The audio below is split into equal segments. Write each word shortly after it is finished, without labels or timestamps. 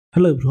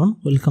Hello everyone,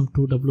 welcome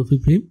to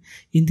WP.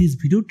 In this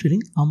video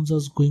training, I'm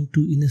just going to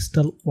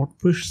install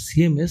WordPress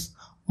CMS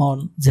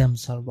on Xampp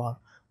server.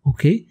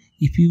 Okay,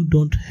 if you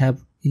don't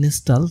have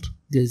installed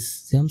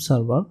this Xampp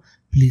server,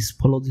 please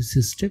follow this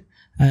step,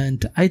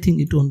 and I think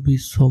it won't be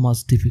so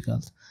much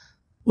difficult.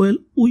 Well,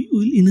 we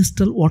will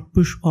install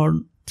WordPress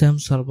on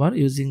Xampp server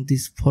using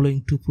this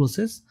following two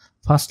processes.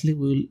 Firstly,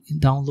 we will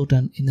download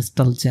and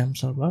install Xampp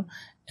server,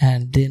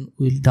 and then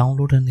we'll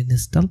download and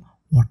install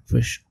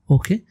WordPress.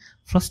 Okay,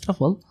 first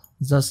of all,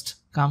 just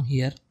come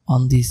here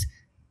on this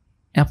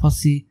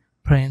Apache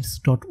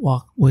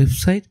friends.org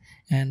website,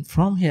 and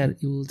from here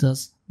you will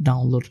just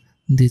download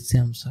this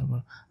Xampp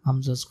server.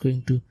 I'm just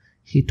going to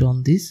hit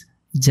on this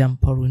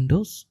Xampp for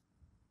Windows,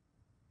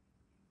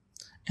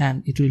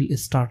 and it will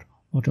start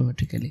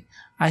automatically.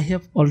 I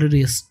have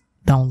already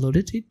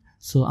downloaded it,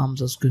 so I'm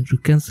just going to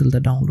cancel the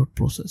download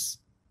process.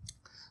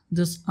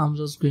 I'm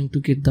just going to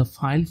get the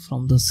file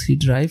from the C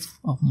drive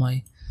of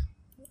my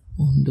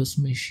Windows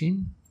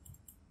machine.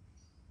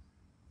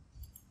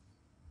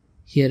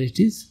 Here it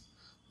is.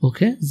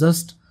 Okay,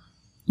 just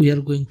we are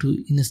going to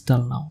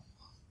install now.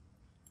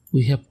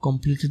 We have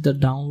completed the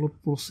download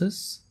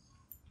process.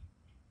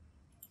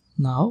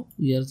 Now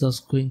we are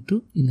just going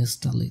to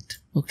install it.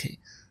 Okay,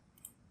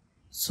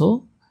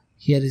 so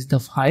here is the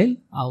file.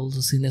 I will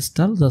just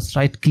install. Just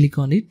right click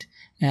on it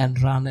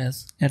and run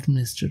as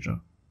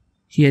administrator.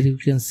 Here you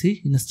can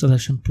see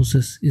installation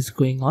process is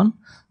going on.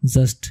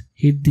 Just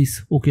hit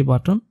this OK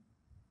button,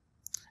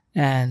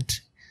 and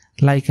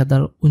like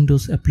other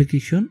Windows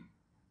application,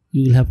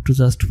 you will have to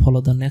just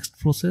follow the next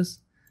process,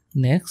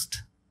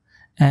 next,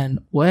 and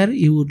where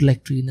you would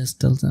like to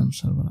install Xampp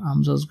server.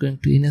 I'm just going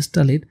to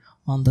install it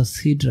on the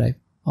C drive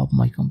of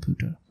my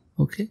computer.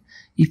 Okay,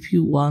 if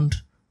you want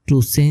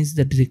to change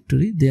the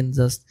directory, then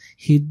just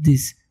hit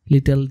this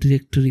little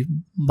directory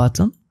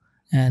button,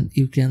 and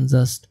you can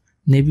just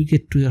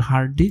navigate to your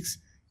hard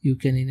disk. You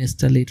can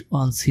install it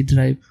on C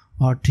drive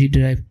or D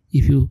drive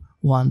if you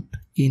want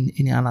in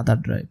any another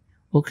drive.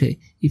 Okay,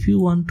 if you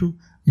want to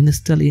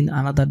install in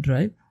another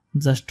drive,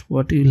 just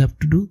what you will have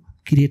to do,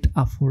 create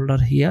a folder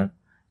here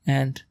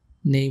and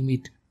name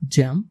it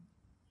Xampp,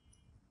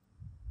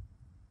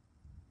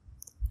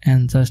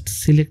 and just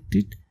select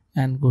it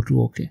and go to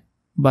OK.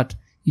 But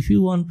if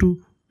you want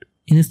to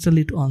install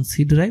it on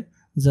C drive,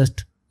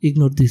 just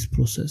ignore this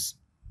process.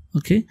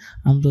 Okay,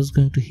 I'm just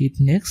going to hit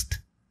next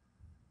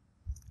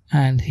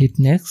and hit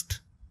next.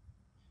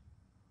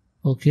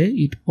 Okay,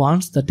 it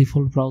wants the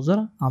default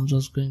browser. I'm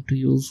just going to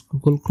use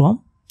Google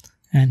Chrome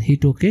and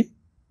hit OK.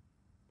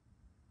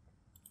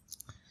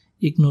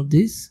 Ignore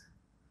this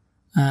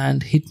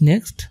and hit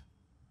next,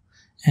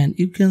 and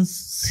you can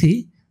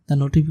see the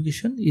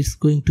notification is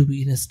going to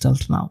be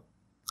installed now.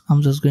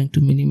 I'm just going to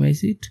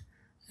minimize it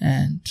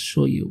and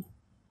show you.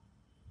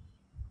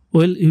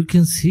 Well, you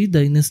can see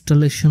the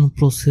installation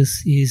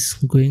process is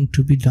going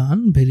to be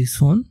done very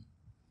soon.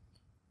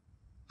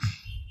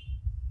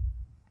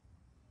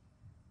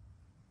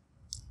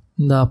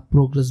 The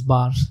progress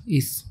bar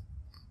is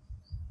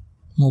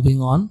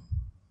moving on.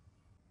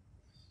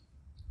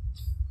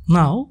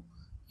 Now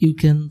you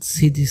can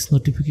see this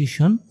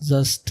notification.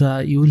 Just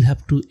you will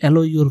have to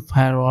allow your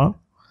firewall.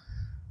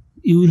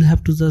 You will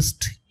have to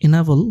just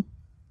enable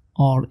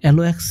or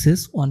allow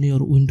access on your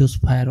Windows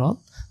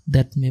firewall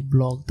that may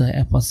block the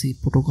Apache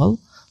protocol.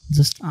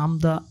 I'm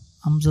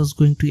just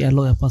going to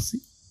allow Apache.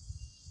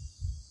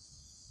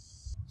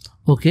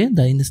 Okay,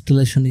 the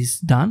installation is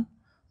done.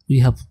 We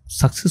have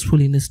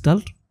successfully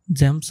installed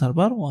Xampp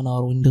server on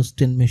our Windows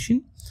 10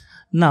 machine.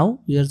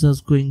 Now we are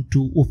just going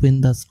to open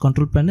the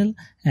control panel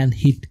and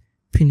hit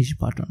finish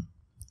button.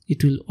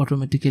 It will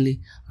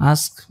automatically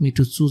ask me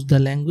to choose the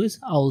language.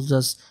 I'll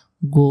just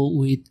go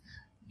with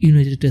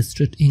United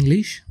States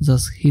English.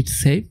 Just hit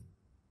save.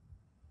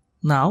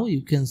 Now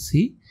you can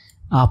see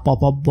a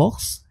pop-up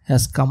box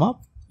has come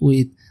up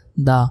with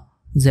the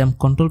Xampp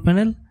control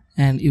panel,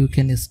 and you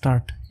can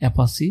start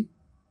Apache.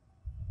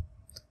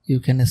 You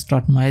can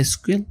start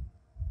MySQL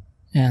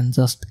and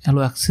just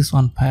allow access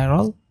on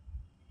firewall.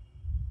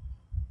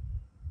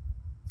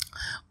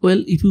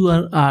 Well, if you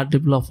are a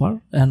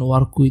developer and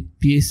work with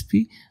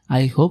PHP,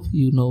 I hope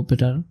you know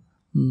better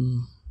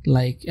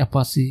like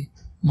Apache,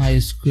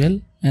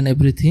 MySQL and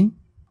everything.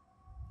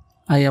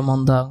 I am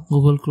on the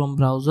Google Chrome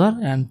browser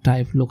and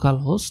type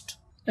localhost,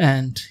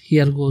 and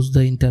here goes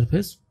the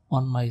interface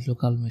on my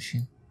local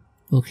machine.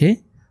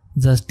 Okay,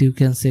 just you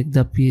can check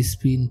the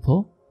PHP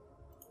info,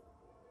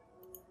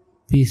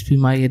 PHP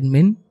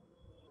myadmin,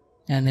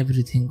 and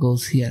everything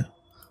goes here.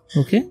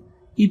 Okay,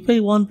 if I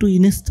want to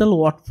install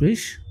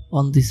WordPress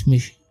on this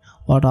machine,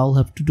 what I'll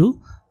have to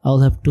do, I'll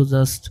have to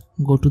just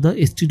go to the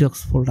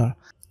htdocs folder.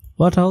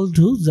 What I'll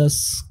do,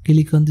 just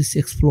click on this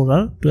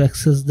explorer to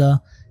access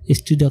the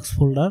htdocs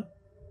folder.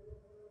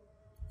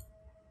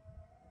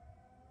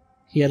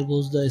 Here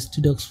goes the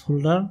htdocs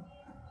folder,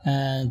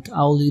 and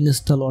I'll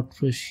install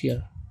WordPress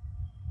here.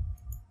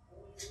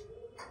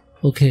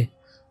 Okay,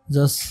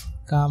 just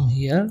come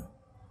here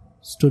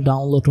to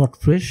download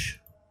WordPress.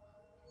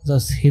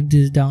 Just hit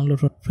this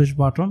download WordPress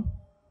button.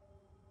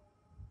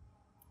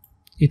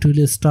 it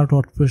will start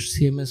WordPress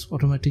CMS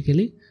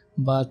automatically,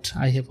 but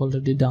I have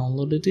already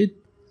downloaded it.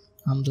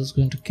 I'm just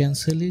going to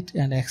cancel it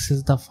and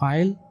access the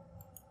file.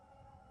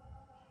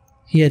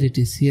 Here it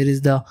is. Here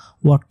is the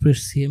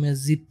WordPress CMS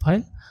zip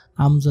file.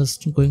 I'm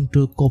just going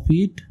to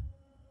copy it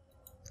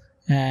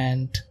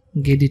and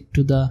get it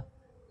to the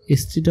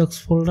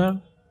htdocs folder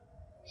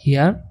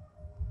here.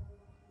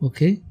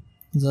 Okay,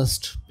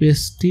 just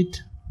paste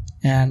it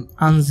and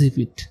unzip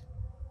it.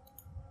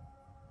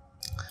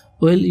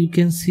 Well, you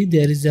can see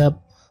there is a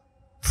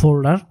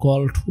folder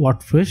called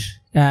WordPress,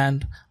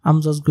 and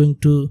I'm just going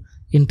to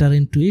enter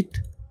into it,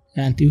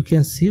 and you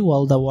can see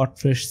all the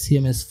WordPress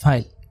CMS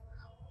file.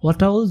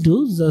 What I will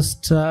do,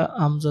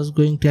 I'm just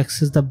going to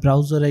access the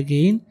browser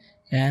again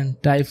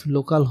and type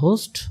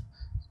localhost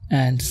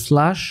and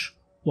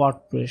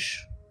 /WordPress.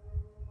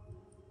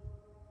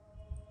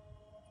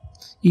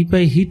 If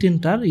I hit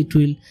enter, it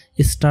will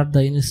start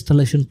the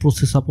installation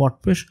process of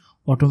WordPress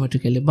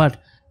automatically,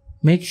 but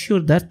make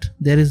sure that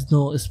there is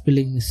no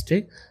spelling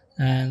mistake,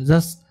 and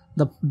just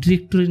the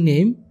directory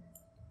name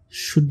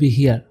should be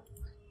here.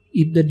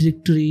 If the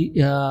directory,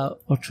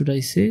 what should I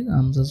say,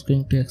 I'm just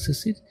going to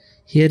access it.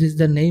 Here is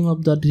the name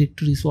of the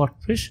directory is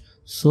WordPress,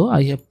 so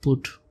I have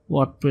put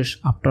WordPress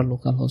after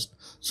localhost.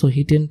 So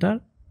hit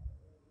enter,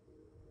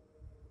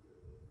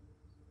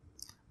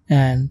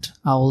 and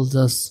I will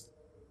just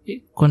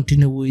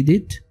continue with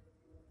it.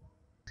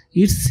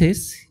 It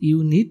says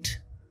you need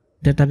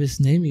database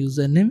name,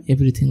 username,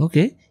 everything.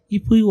 Okay,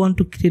 if we want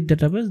to create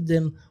database,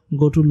 then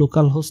go to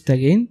localhost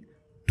again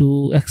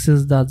to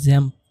access the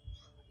XAMPP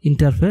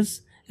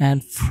interface,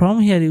 and from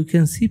here you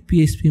can see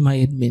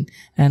phpMyAdmin,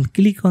 and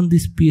click on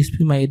this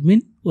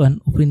phpMyAdmin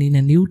and open in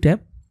a new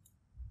tab,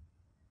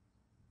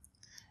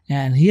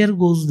 and here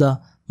goes the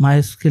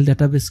MySQL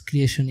database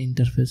creation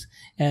interface,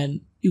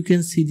 and you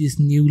can see this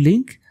new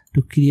link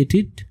to create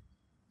it.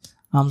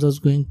 I'm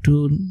just going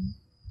to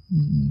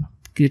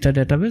create a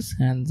database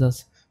and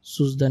just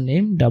choose the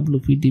name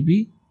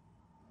WPDB,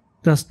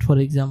 just for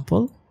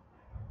example.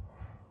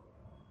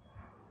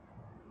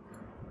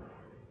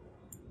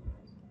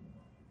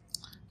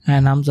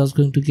 And I'm just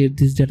going to get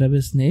this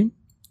database name,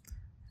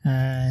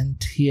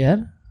 and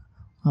here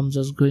I'm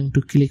just going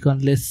to click on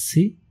let's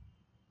see.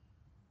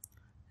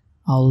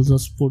 I'll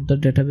just put the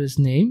database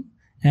name,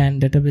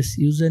 and database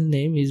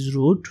username is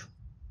root.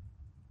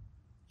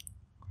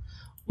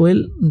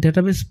 Well,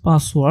 database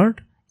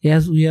password,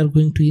 as we are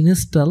going to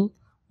install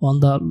on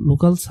the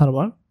local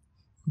server,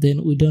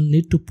 then we don't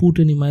need to put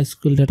any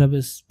MySQL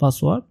database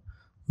password.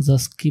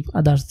 Just keep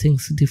other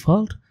things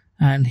default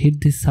and hit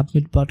this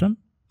submit button.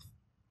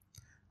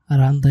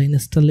 Run the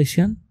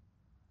installation.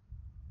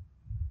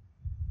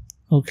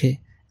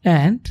 Okay,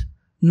 and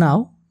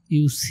now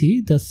you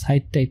see the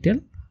site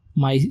title,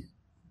 my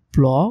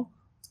blog.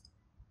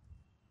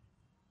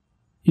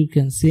 You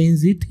can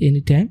change it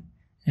anytime,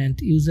 and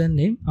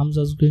username, I'm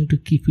just going to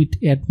keep it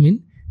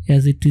admin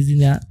as it is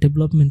in a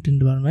development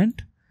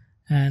environment,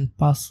 and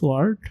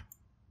password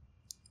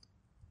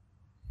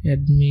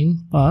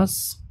admin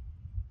pass,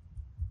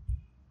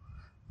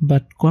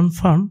 but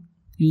confirm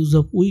use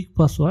of weak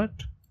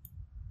password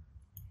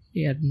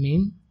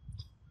admin.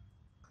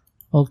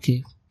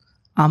 Okay,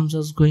 I'm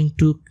just going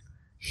to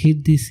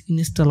hit this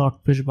install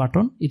WordPress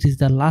button. It is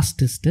the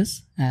last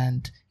stage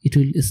and it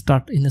will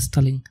start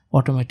installing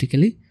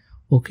automatically.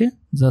 Okay,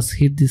 just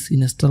hit this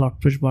install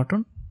WordPress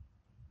button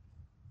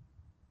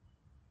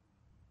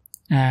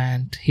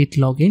and hit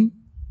login.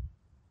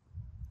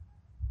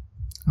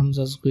 I'm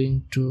just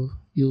going to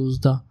use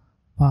the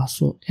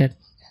password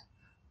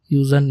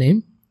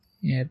username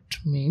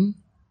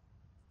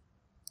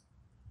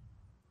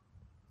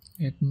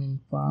admin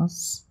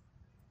pass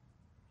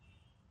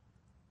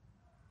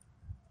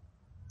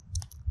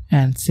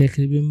and check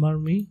remember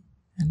me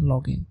and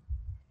login.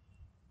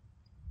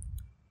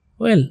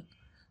 Well,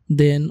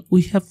 then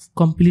we have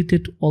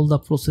completed all the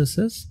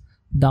processes.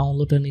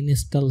 Download and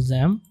install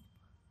XAMPP,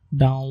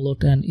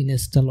 download and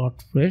install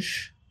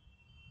WordPress,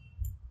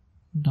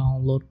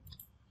 download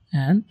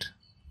and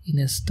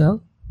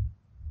install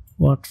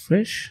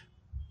WordPress.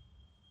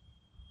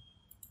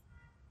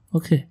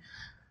 Okay,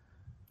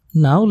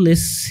 now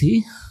let's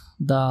see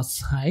the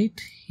site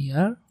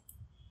here.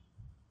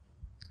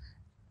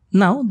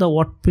 Now the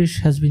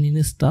WordPress has been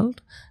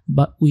installed,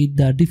 but with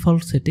the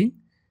default setting,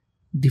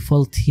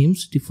 default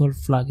themes, default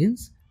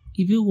plugins.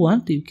 If you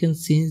want, you can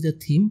change the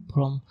theme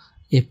from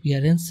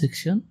appearance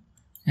section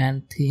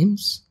and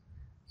themes.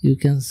 You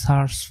can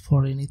search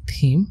for any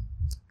theme.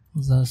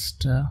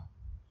 Just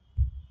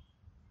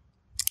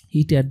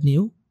hit add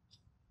new.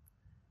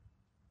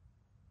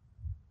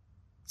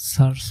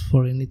 Search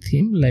for any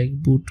theme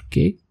like boot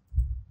cake.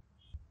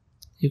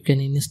 You can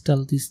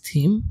install this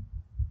theme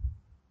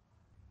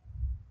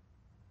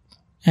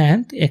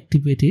and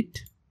activate it.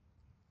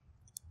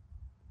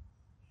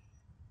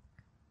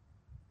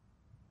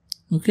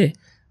 Okay,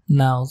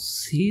 now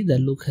see the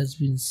look has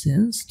been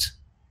changed.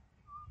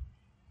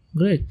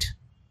 Great.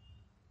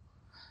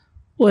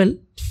 Well,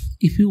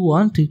 if you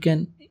want, you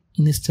can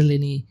install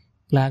any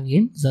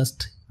plugin.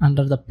 Just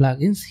under the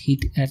plugins,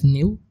 hit add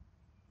new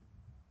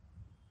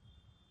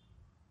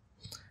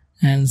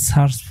and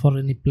search for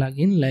any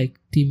plugin like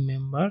team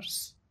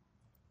members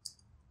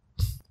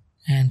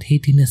and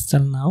hit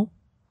install now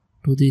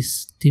to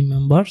this team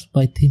members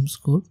by themes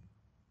code.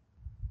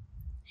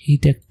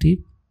 Hit active.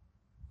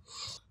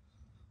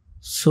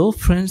 So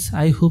friends,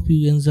 I hope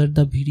you enjoyed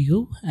the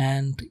video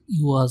and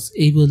you was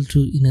able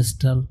to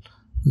install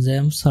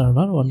Xampp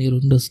server on your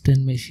Windows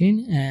 10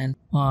 machine and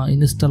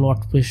install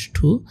WordPress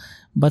too.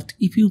 But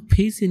if you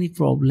face any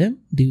problem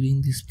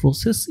during this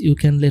process, you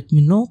can let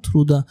me know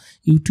through the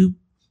YouTube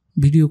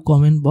video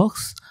comment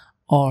box.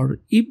 Or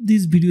if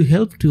this video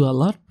helped you a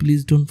lot,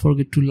 please don't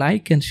forget to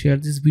like and share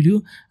this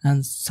video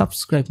and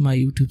subscribe my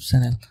YouTube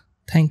channel.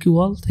 Thank you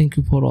all. Thank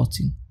you for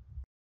watching.